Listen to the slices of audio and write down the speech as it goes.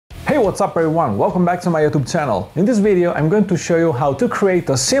what's up everyone, welcome back to my YouTube channel. In this video I'm going to show you how to create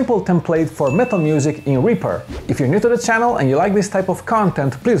a simple template for metal music in Reaper. If you're new to the channel and you like this type of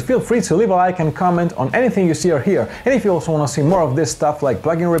content, please feel free to leave a like and comment on anything you see or hear. And if you also want to see more of this stuff like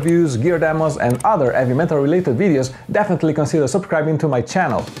plugin reviews, gear demos and other heavy metal related videos, definitely consider subscribing to my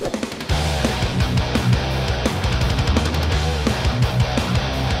channel.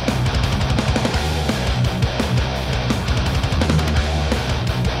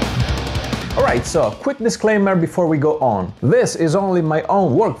 Alright, so a quick disclaimer before we go on. This is only my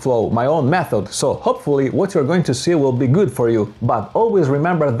own workflow, my own method, so hopefully what you're going to see will be good for you. But always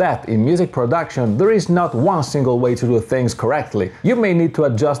remember that in music production there is not one single way to do things correctly. You may need to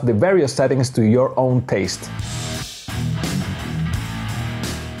adjust the various settings to your own taste.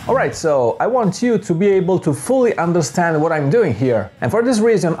 Alright, so I want you to be able to fully understand what I'm doing here. And for this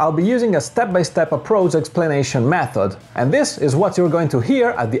reason, I'll be using a step-by-step approach explanation method. And this is what you're going to hear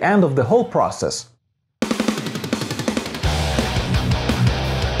at the end of the whole process.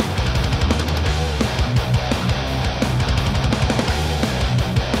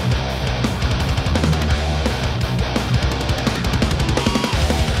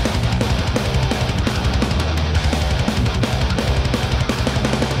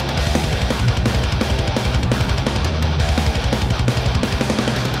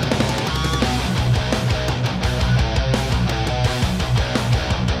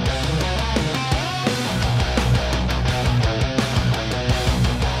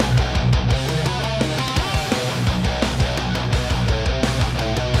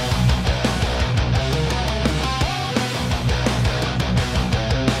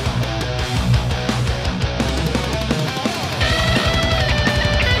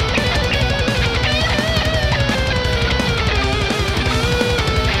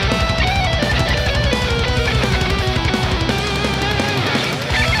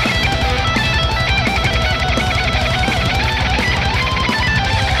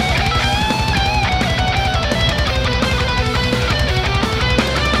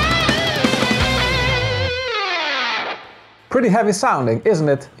 Pretty heavy sounding, isn't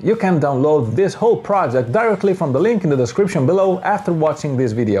it? You can download this whole project directly from the link in the description below after watching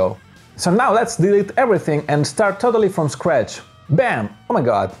this video. So now let's delete everything and start totally from scratch. Bam! Oh my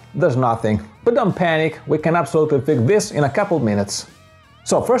god, there's nothing. But don't panic, we can absolutely fix this in a couple minutes.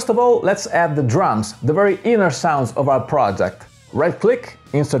 So first of all, let's add the drums, the very inner sounds of our project. Right click,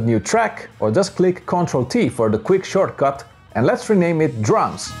 insert new track, or just click Ctrl T for the quick shortcut, and let's rename it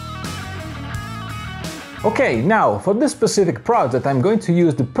Drums. Okay, now for this specific project I'm going to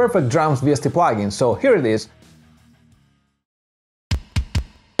use the Perfect Drums VST plugin, so here it is.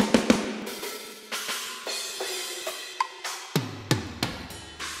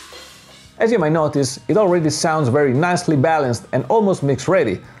 As you might notice, it already sounds very nicely balanced and almost mix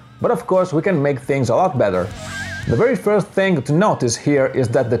ready, but of course we can make things a lot better. The very first thing to notice here is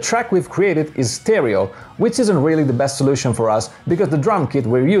that the track we've created is stereo, which isn't really the best solution for us because the drum kit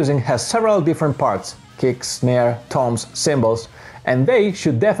we're using has several different parts. Kicks, snare, toms, cymbals, and they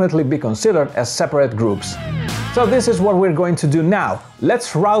should definitely be considered as separate groups. So this is what we're going to do now.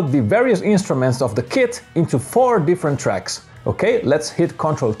 Let's route the various instruments of the kit into 4 different tracks. Okay, let's hit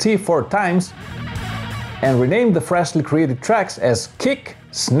Ctrl T 4 times and rename the freshly created tracks as kick,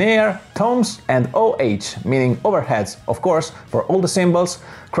 snare, toms and OH, meaning overheads, of course, for all the cymbals,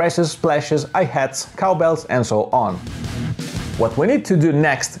 crashes, splashes, hi-hats, cowbells and so on. What we need to do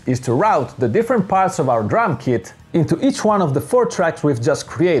next is to route the different parts of our drum kit into each one of the 4 tracks we've just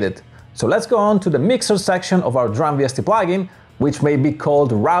created. So let's go on to the mixer section of our Drum VST plugin, which may be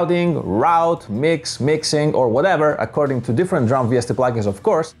called routing, route, mix, mixing or whatever according to different Drum VST plugins of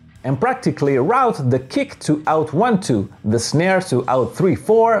course, and practically route the kick to out 1, 2, the snare to out 3,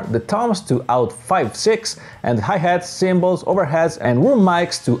 4, the toms to out 5, 6, and hi-hats, cymbals, overheads and room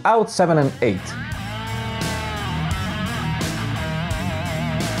mics to out 7 and 8.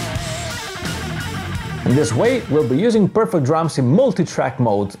 In this way, we'll be using Perfect Drums in multi-track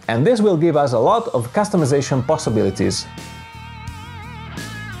mode, and this will give us a lot of customization possibilities.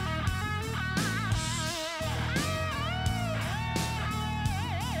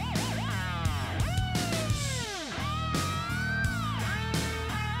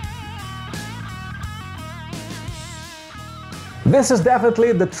 This is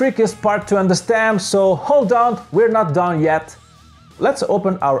definitely the trickiest part to understand, so hold on, we're not done yet. Let's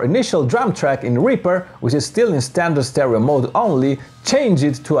open our initial drum track in Reaper, which is still in standard stereo mode only, change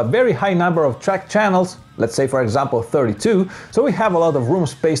it to a very high number of track channels, let's say for example 32, so we have a lot of room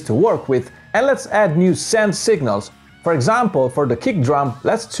space to work with, and let's add new send signals. For example, for the kick drum,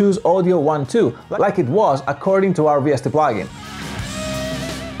 let's choose audio 1-2, like it was according to our VST plugin.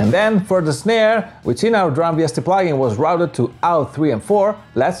 And then for the snare, which in our Drum VST plugin was routed to out 3 and 4,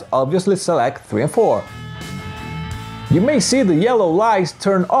 let's obviously select 3 and 4. You may see the yellow lights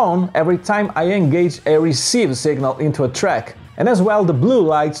turn on every time I engage a receive signal into a track, and as well the blue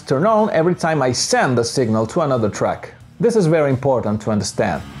lights turn on every time I send the signal to another track. This is very important to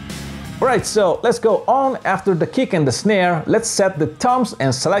understand. Alright, so let's go on. After the kick and the snare, let's set the toms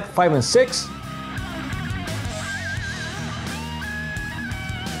and select 5 and 6.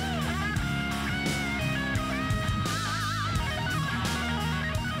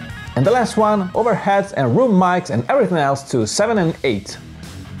 And the last one, overheads and room mics and everything else to 7 and 8.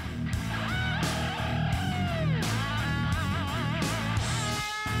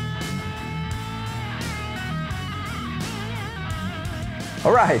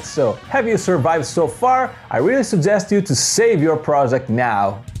 Alright, so have you survived so far? I really suggest you to save your project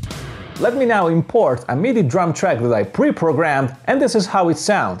now. Let me now import a MIDI drum track that I pre-programmed, and this is how it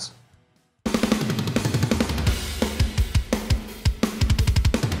sounds.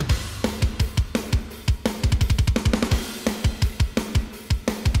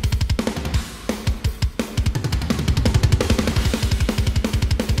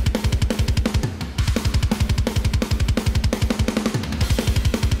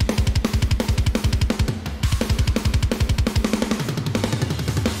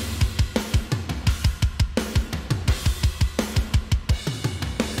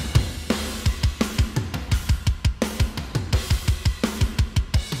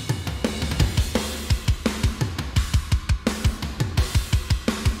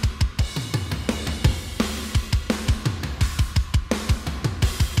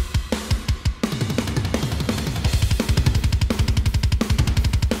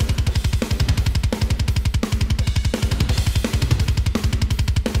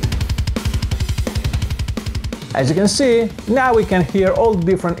 As you can see, now we can hear all the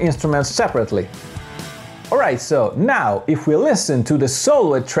different instruments separately. Alright, so now if we listen to the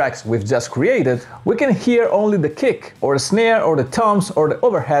soloed tracks we've just created, we can hear only the kick, or the snare, or the toms, or the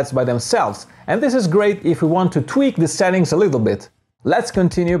overheads by themselves, and this is great if we want to tweak the settings a little bit. Let's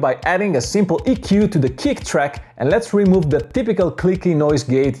continue by adding a simple EQ to the kick track, and let's remove the typical clicky noise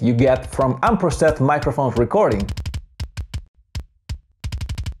gate you get from unprocessed microphone recording.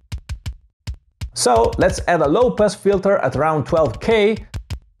 So let's add a low-pass filter at around 12K.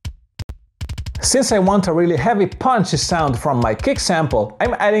 Since I want a really heavy punchy sound from my kick sample,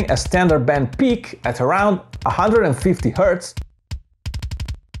 I'm adding a standard band peak at around 150 Hz.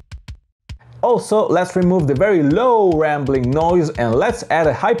 Also, let's remove the very low rambling noise and let's add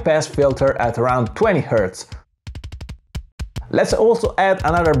a high-pass filter at around 20 Hz. Let's also add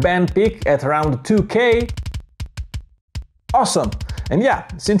another band peak at around 2K. Awesome! And yeah,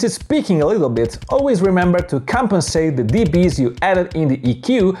 since it's peaking a little bit, always remember to compensate the dBs you added in the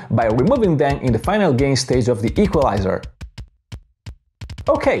EQ by removing them in the final gain stage of the equalizer.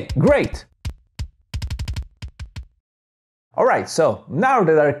 Okay, great! Alright, so now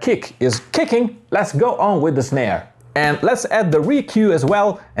that our kick is kicking, let's go on with the snare. And let's add the re-EQ as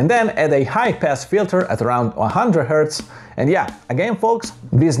well, and then add a high-pass filter at around 100 Hz. And yeah, again folks,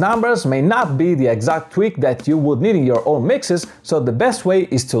 these numbers may not be the exact tweak that you would need in your own mixes, so the best way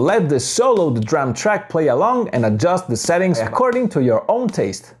is to let the soloed drum track play along and adjust the settings according to your own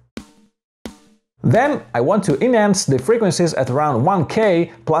taste. Then I want to enhance the frequencies at around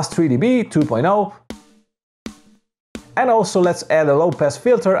 1K plus 3 dB 2.0. And also let's add a low-pass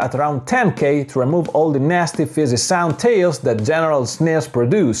filter at around 10K to remove all the nasty fizzy sound tails that general snares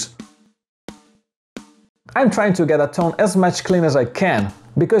produce. I'm trying to get a tone as much clean as I can,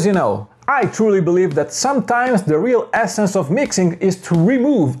 because you know, I truly believe that sometimes the real essence of mixing is to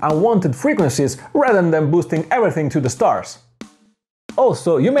remove unwanted frequencies rather than boosting everything to the stars.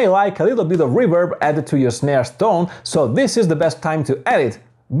 Also, you may like a little bit of reverb added to your snare's tone, so this is the best time to add it,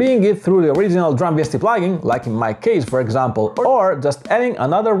 being it through the original Drum VST plugin, like in my case for example, or just adding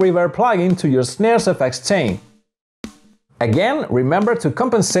another reverb plugin to your snare's effects chain. Again, remember to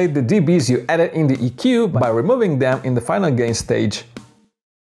compensate the dBs you added in the EQ by removing them in the final gain stage.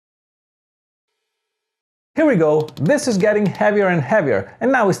 Here we go, this is getting heavier and heavier, and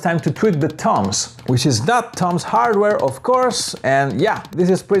now it's time to tweak the toms, which is not toms hardware of course, and yeah, this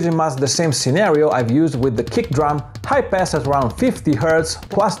is pretty much the same scenario I've used with the kick drum, high pass at around 50 Hz,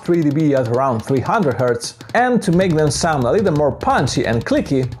 plus 3 dB at around 300 Hz, and to make them sound a little more punchy and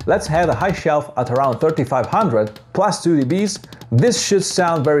clicky, let's add a high shelf at around 3500, plus 2 dBs, this should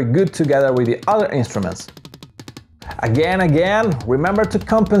sound very good together with the other instruments. Again, remember to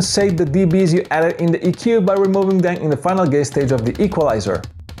compensate the dBs you added in the EQ by removing them in the final gain stage of the equalizer.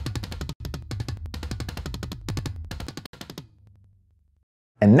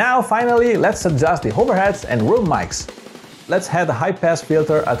 And And now finally, let's adjust the overheads and room mics. Let's add a high-pass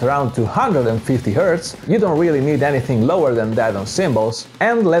filter at around 250 Hz, you don't really need anything lower than that on cymbals,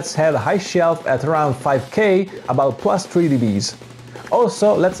 and let's add a high shelf at around 5K, about plus 3 dBs.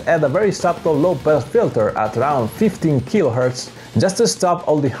 Also, let's add a very subtle low-pass filter at around 15 kHz, just to stop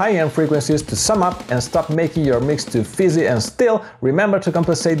all the high-end frequencies to sum up and stop making your mix too fizzy, and still remember to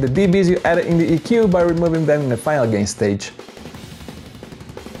compensate the dBs you added in the EQ by removing them in the final gain stage.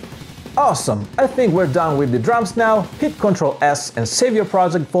 Awesome! I think we're done with the drums now. Hit Ctrl S and save your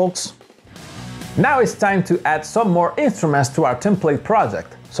project, folks. Now it's time to add some more instruments to our template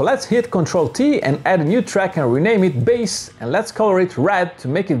project. So let's hit Ctrl T and add a new track and rename it Bass, and let's color it red to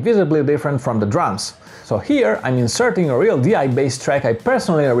make it visibly different from the drums. So here I'm inserting a real DI bass track I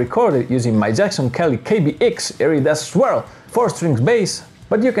personally recorded using my Jackson Kelly KBX Iridas Swirl 4-string bass,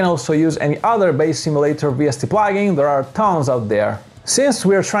 but you can also use any other bass simulator VST plugin, there are tons out there. Since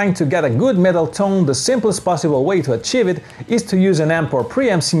we're trying to get a good metal tone, the simplest possible way to achieve it is to use an amp or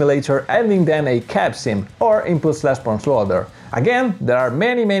preamp simulator, adding then a cab sim or input/response loader. Again, there are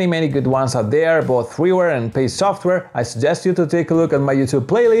many good ones out there, both freeware and paid software. I suggest you to take a look at my YouTube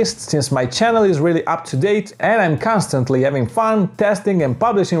playlist, since my channel is really up to date and I'm constantly having fun testing and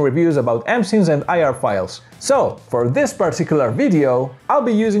publishing reviews about amp sims and IR files. So, for this particular video, I'll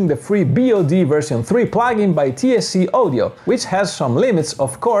be using the free BOD version 3 plugin by TSC Audio, which has some limits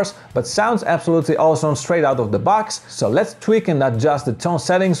of course, but sounds absolutely awesome straight out of the box, so let's tweak and adjust the tone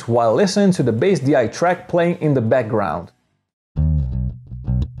settings while listening to the bass DI track playing in the background.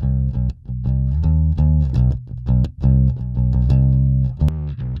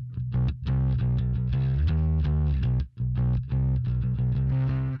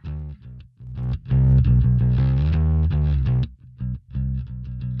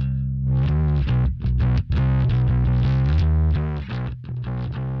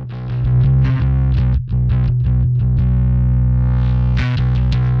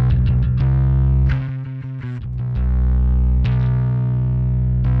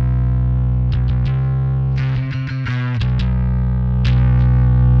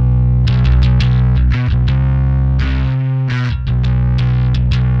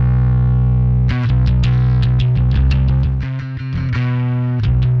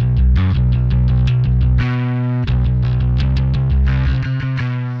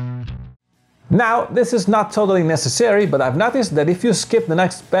 Now, this is not totally necessary, but I've noticed that if you skip the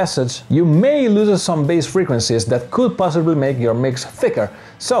next passage, you may lose some bass frequencies that could possibly make your mix thicker.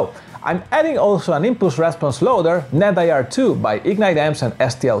 So, I'm adding also an impulse-response loader, NetIR2 by Ignite Amps and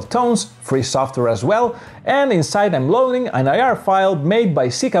STL Tones, free software as well, and inside I'm loading an IR file made by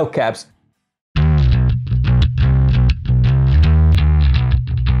Sikau Cabs.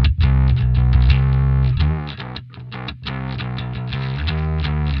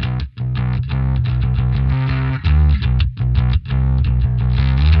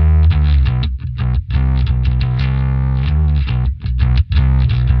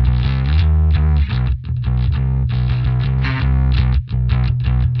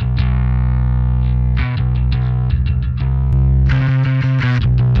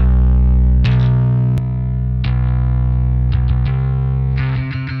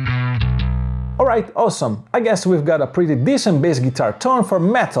 Alright, awesome. I guess we've got a pretty decent bass guitar tone for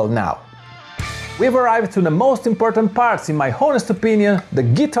metal now. We've arrived to the most important parts, in my honest opinion, the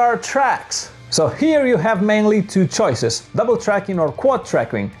guitar tracks. So here you have mainly two choices, double tracking or quad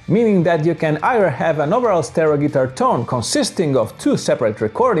tracking, meaning that you can either have an overall stereo guitar tone consisting of two separate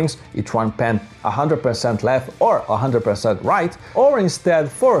recordings, each one panned 100% left or 100% right, or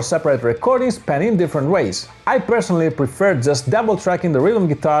instead four separate recordings panned in different ways. I personally prefer just double tracking the rhythm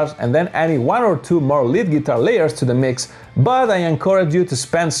guitars and then adding one or two more lead guitar layers to the mix, but I encourage you to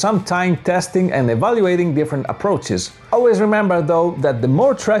spend some time testing and evaluating different approaches. Always remember though that the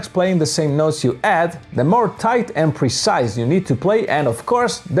more tracks playing the same notes you add, the more tight and precise you need to play, and of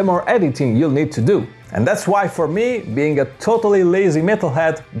course the more editing you'll need to do. And that's why for me, being a totally lazy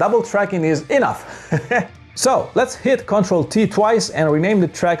metalhead, double tracking is enough. So let's hit Ctrl T twice and rename the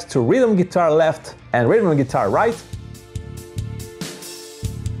tracks to Rhythm Guitar Left and Rhythm Guitar Right.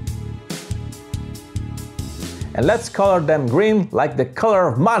 And let's color them green like the color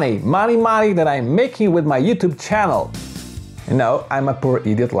of money that I'm making with my YouTube channel. You know, I'm a poor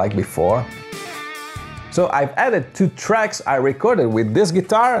idiot like before. So I've added two tracks I recorded with this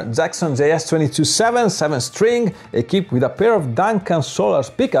guitar, Jackson JS227 7-string, equipped with a pair of Duncan Solars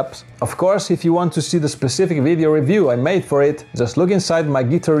pickups. Of course, if you want to see the specific video review I made for it, just look inside my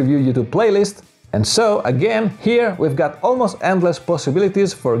guitar review YouTube playlist. And so, again, here we've got almost endless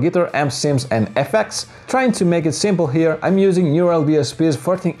possibilities for guitar amp sims and effects. Trying to make it simple here, I'm using Neural DSP's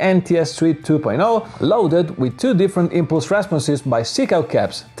 14NTS Suite 2.0, loaded with two different impulse responses by Seekout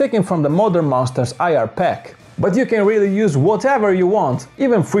caps, taken from the Modern Monsters IR pack. But you can really use whatever you want,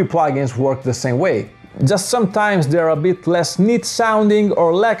 even free plugins work the same way. Just sometimes they're a bit less neat sounding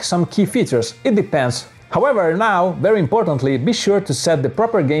or lack some key features, it depends. However, now, very importantly, be sure to set the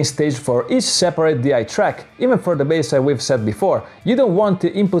proper gain stage for each separate DI track, even for the bass as we've said before. You don't want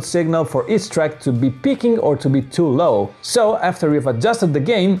the input signal for each track to be peaking or to be too low. So, after you've adjusted the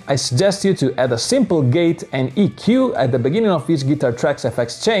gain, I suggest you to add a simple gate and EQ at the beginning of each guitar track's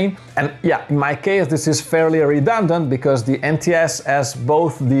effects chain. And yeah, in my case this is fairly redundant because the NTS has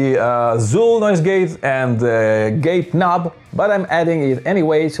both the Zool noise gate and the gate knob, but I'm adding it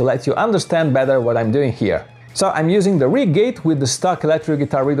anyway to let you understand better what I'm doing here. So I'm using the rig gate with the stock electric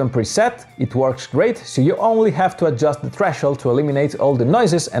guitar rhythm preset. It works great, so you only have to adjust the threshold to eliminate all the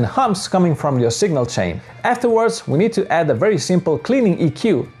noises and hums coming from your signal chain. Afterwards, we need to add a very simple cleaning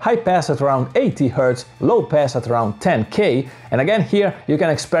EQ, high pass at around 80 Hz, low pass at around 10K, and again here you can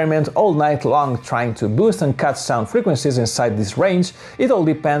experiment all night long trying to boost and cut sound frequencies inside this range. It all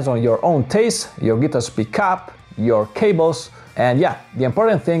depends on your own taste, your guitar's pickup, your cables, and yeah, the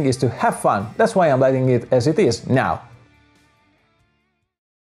important thing is to have fun. That's why I'm letting it as it is now.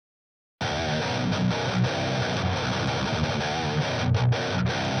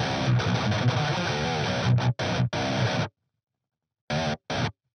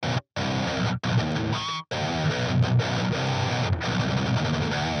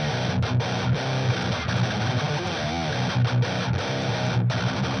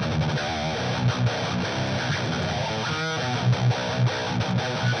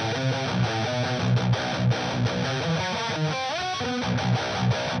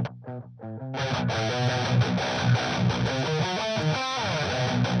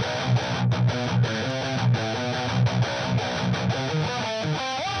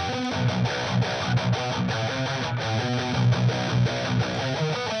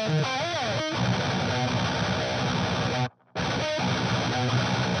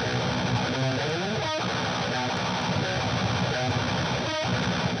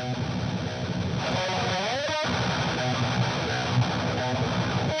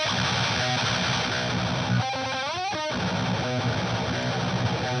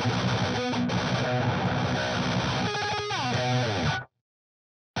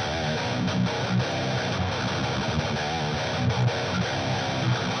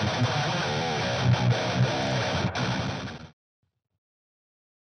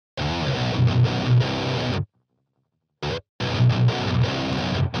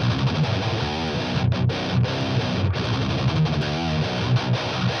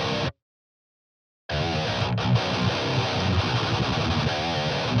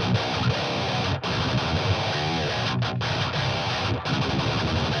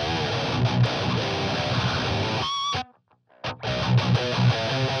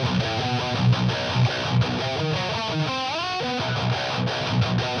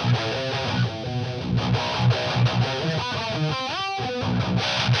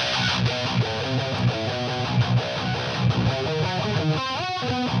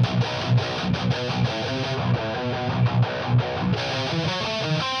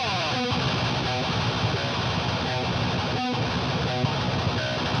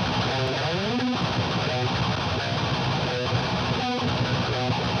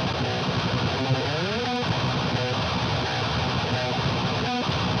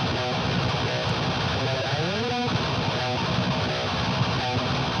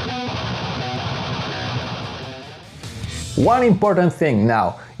 One important thing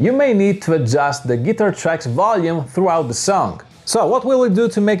now, you may need to adjust the guitar track's volume throughout the song. So what will we do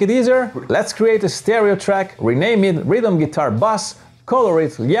to make it easier? Let's create a stereo track, rename it Rhythm Guitar Bus, color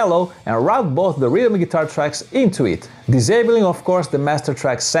it yellow and route both the rhythm guitar tracks into it, disabling of course the master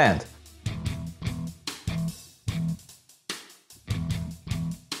track send.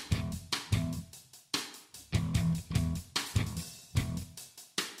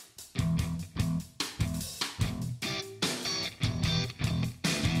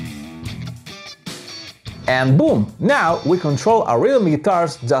 And boom! Now we control our rhythm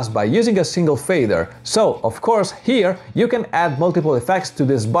guitars just by using a single fader. So, of course, here you can add multiple effects to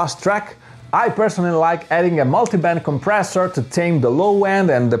this bus track. I personally like adding a multi-band compressor to tame the low end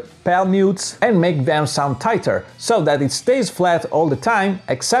and the pal mutes and make them sound tighter, so that it stays flat all the time,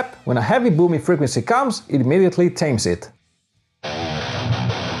 except when a heavy boomy frequency comes, it immediately tames it.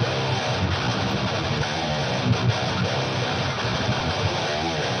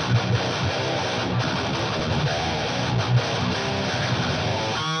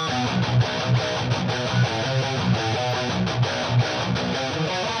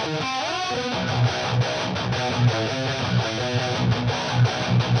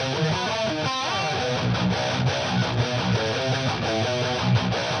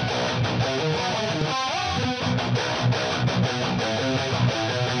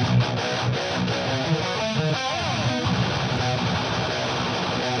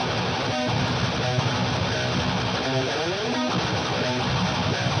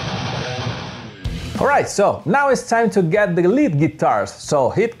 Alright, so now it's time to get the lead guitars. So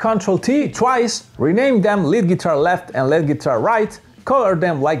hit Ctrl T twice, rename them lead guitar left and lead guitar right, color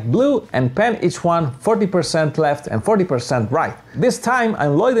them like blue and pen each one 40% left and 40% right. This time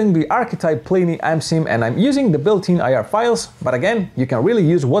I'm loading the archetype Pliny AmpSim and I'm using the built-in IR files, but again, you can really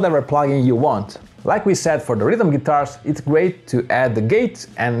use whatever plugin you want. Like we said for the rhythm guitars, it's great to add the gate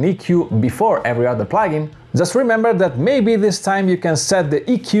and EQ before every other plugin. Just remember that maybe this time you can set the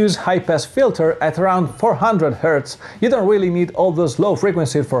EQ's high-pass filter at around 400 Hz. You don't really need all those low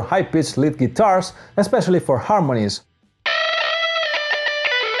frequencies for high-pitched lead guitars, especially for harmonies.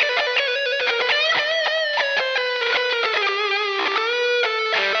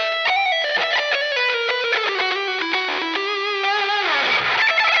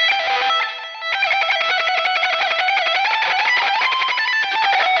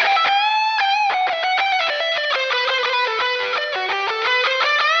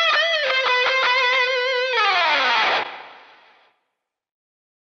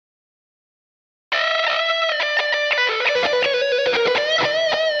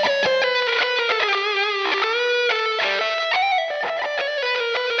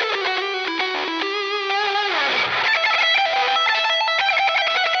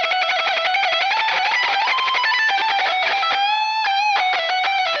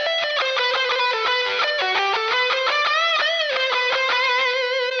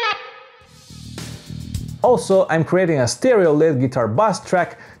 Also, I'm creating a stereo lead guitar bass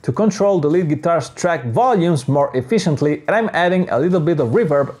track to control the lead guitar's track volumes more efficiently, and I'm adding a little bit of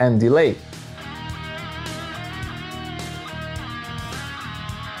reverb and delay.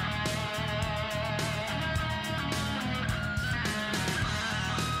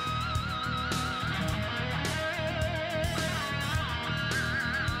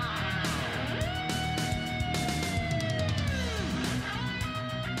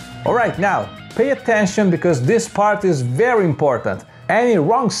 Alright, now, pay attention because this part is very important. Any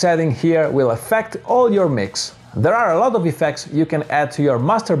wrong setting here will affect all your mix. There are a lot of effects you can add to your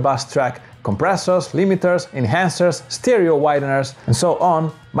master bass track: compressors, limiters, enhancers, stereo wideners, and so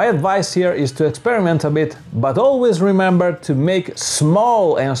on. My advice here is to experiment a bit, but always remember to make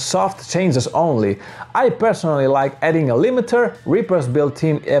small and soft changes only. I personally like adding a limiter. Reaper's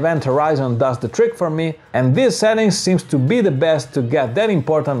built-in Event Horizon does the trick for me, and this setting seems to be the best to get that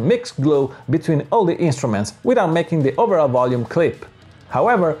important mixed glue between all the instruments without making the overall volume clip.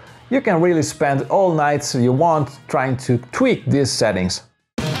 However, you can really spend all nights you want trying to tweak these settings.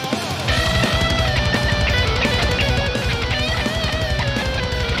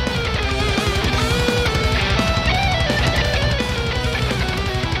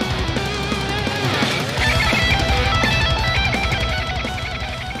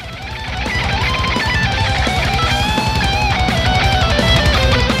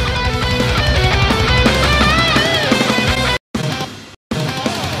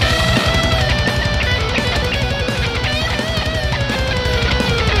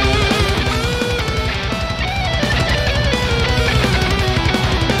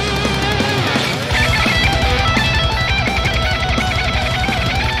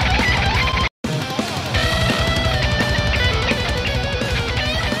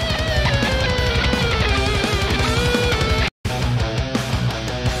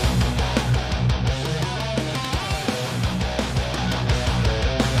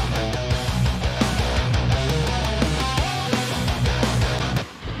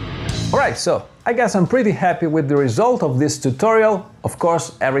 Alright, so I guess I'm pretty happy with the result of this tutorial. Of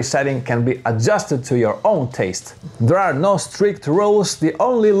course, every setting can be adjusted to your own taste. There are no strict rules, the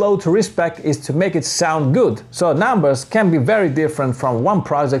only law to respect is to make it sound good, so numbers can be very different from one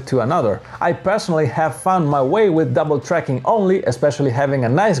project to another. I personally have found my way with double tracking only, especially having a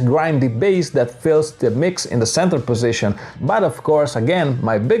nice grindy bass that fills the mix in the center position. But of course, again,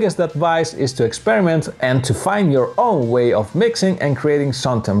 my biggest advice is to experiment and to find your own way of mixing and creating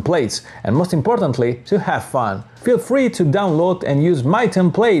sound templates, and most importantly, to have fun. Feel free to download and use my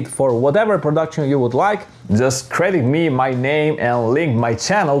template for whatever production you would like. Just credit me my name and link my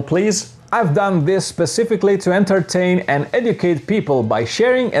channel, please. I've done this specifically to entertain and educate people by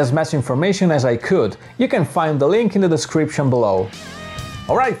sharing as much information as I could. You can find the link in the description below.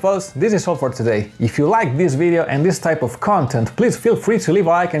 Alright folks, this is all for today. If you like this video and this type of content, please feel free to leave a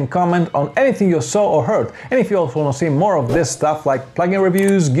like and comment on anything you saw or heard. And if you also want to see more of this stuff like plugin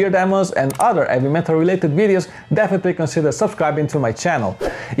reviews, gear demos and other heavy metal related videos, definitely consider subscribing to my channel.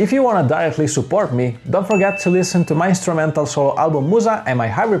 If you want to directly support me, don't forget to listen to my instrumental solo album Musa and my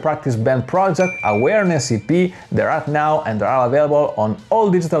hybrid practice band project Awareness EP. They're out now and they are available on all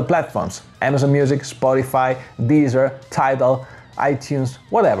digital platforms: Amazon Music, Spotify, Deezer, Tidal, iTunes,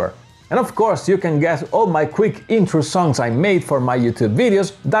 whatever. And of course, you can get all my quick intro songs I made for my YouTube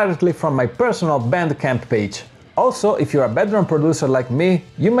videos directly from my personal Bandcamp page. Also, if you're a bedroom producer like me,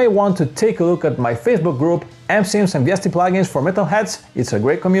 you may want to take a look at my Facebook group MSims and VST plugins for metalheads. It's a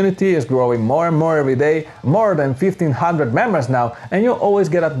great community, it's growing more and more every day, more than 1500 members now, and you'll always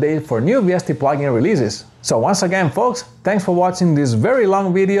get updates for new VST plugin releases. So once again folks, thanks for watching this very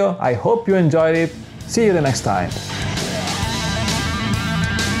long video, I hope you enjoyed it, see you the next time.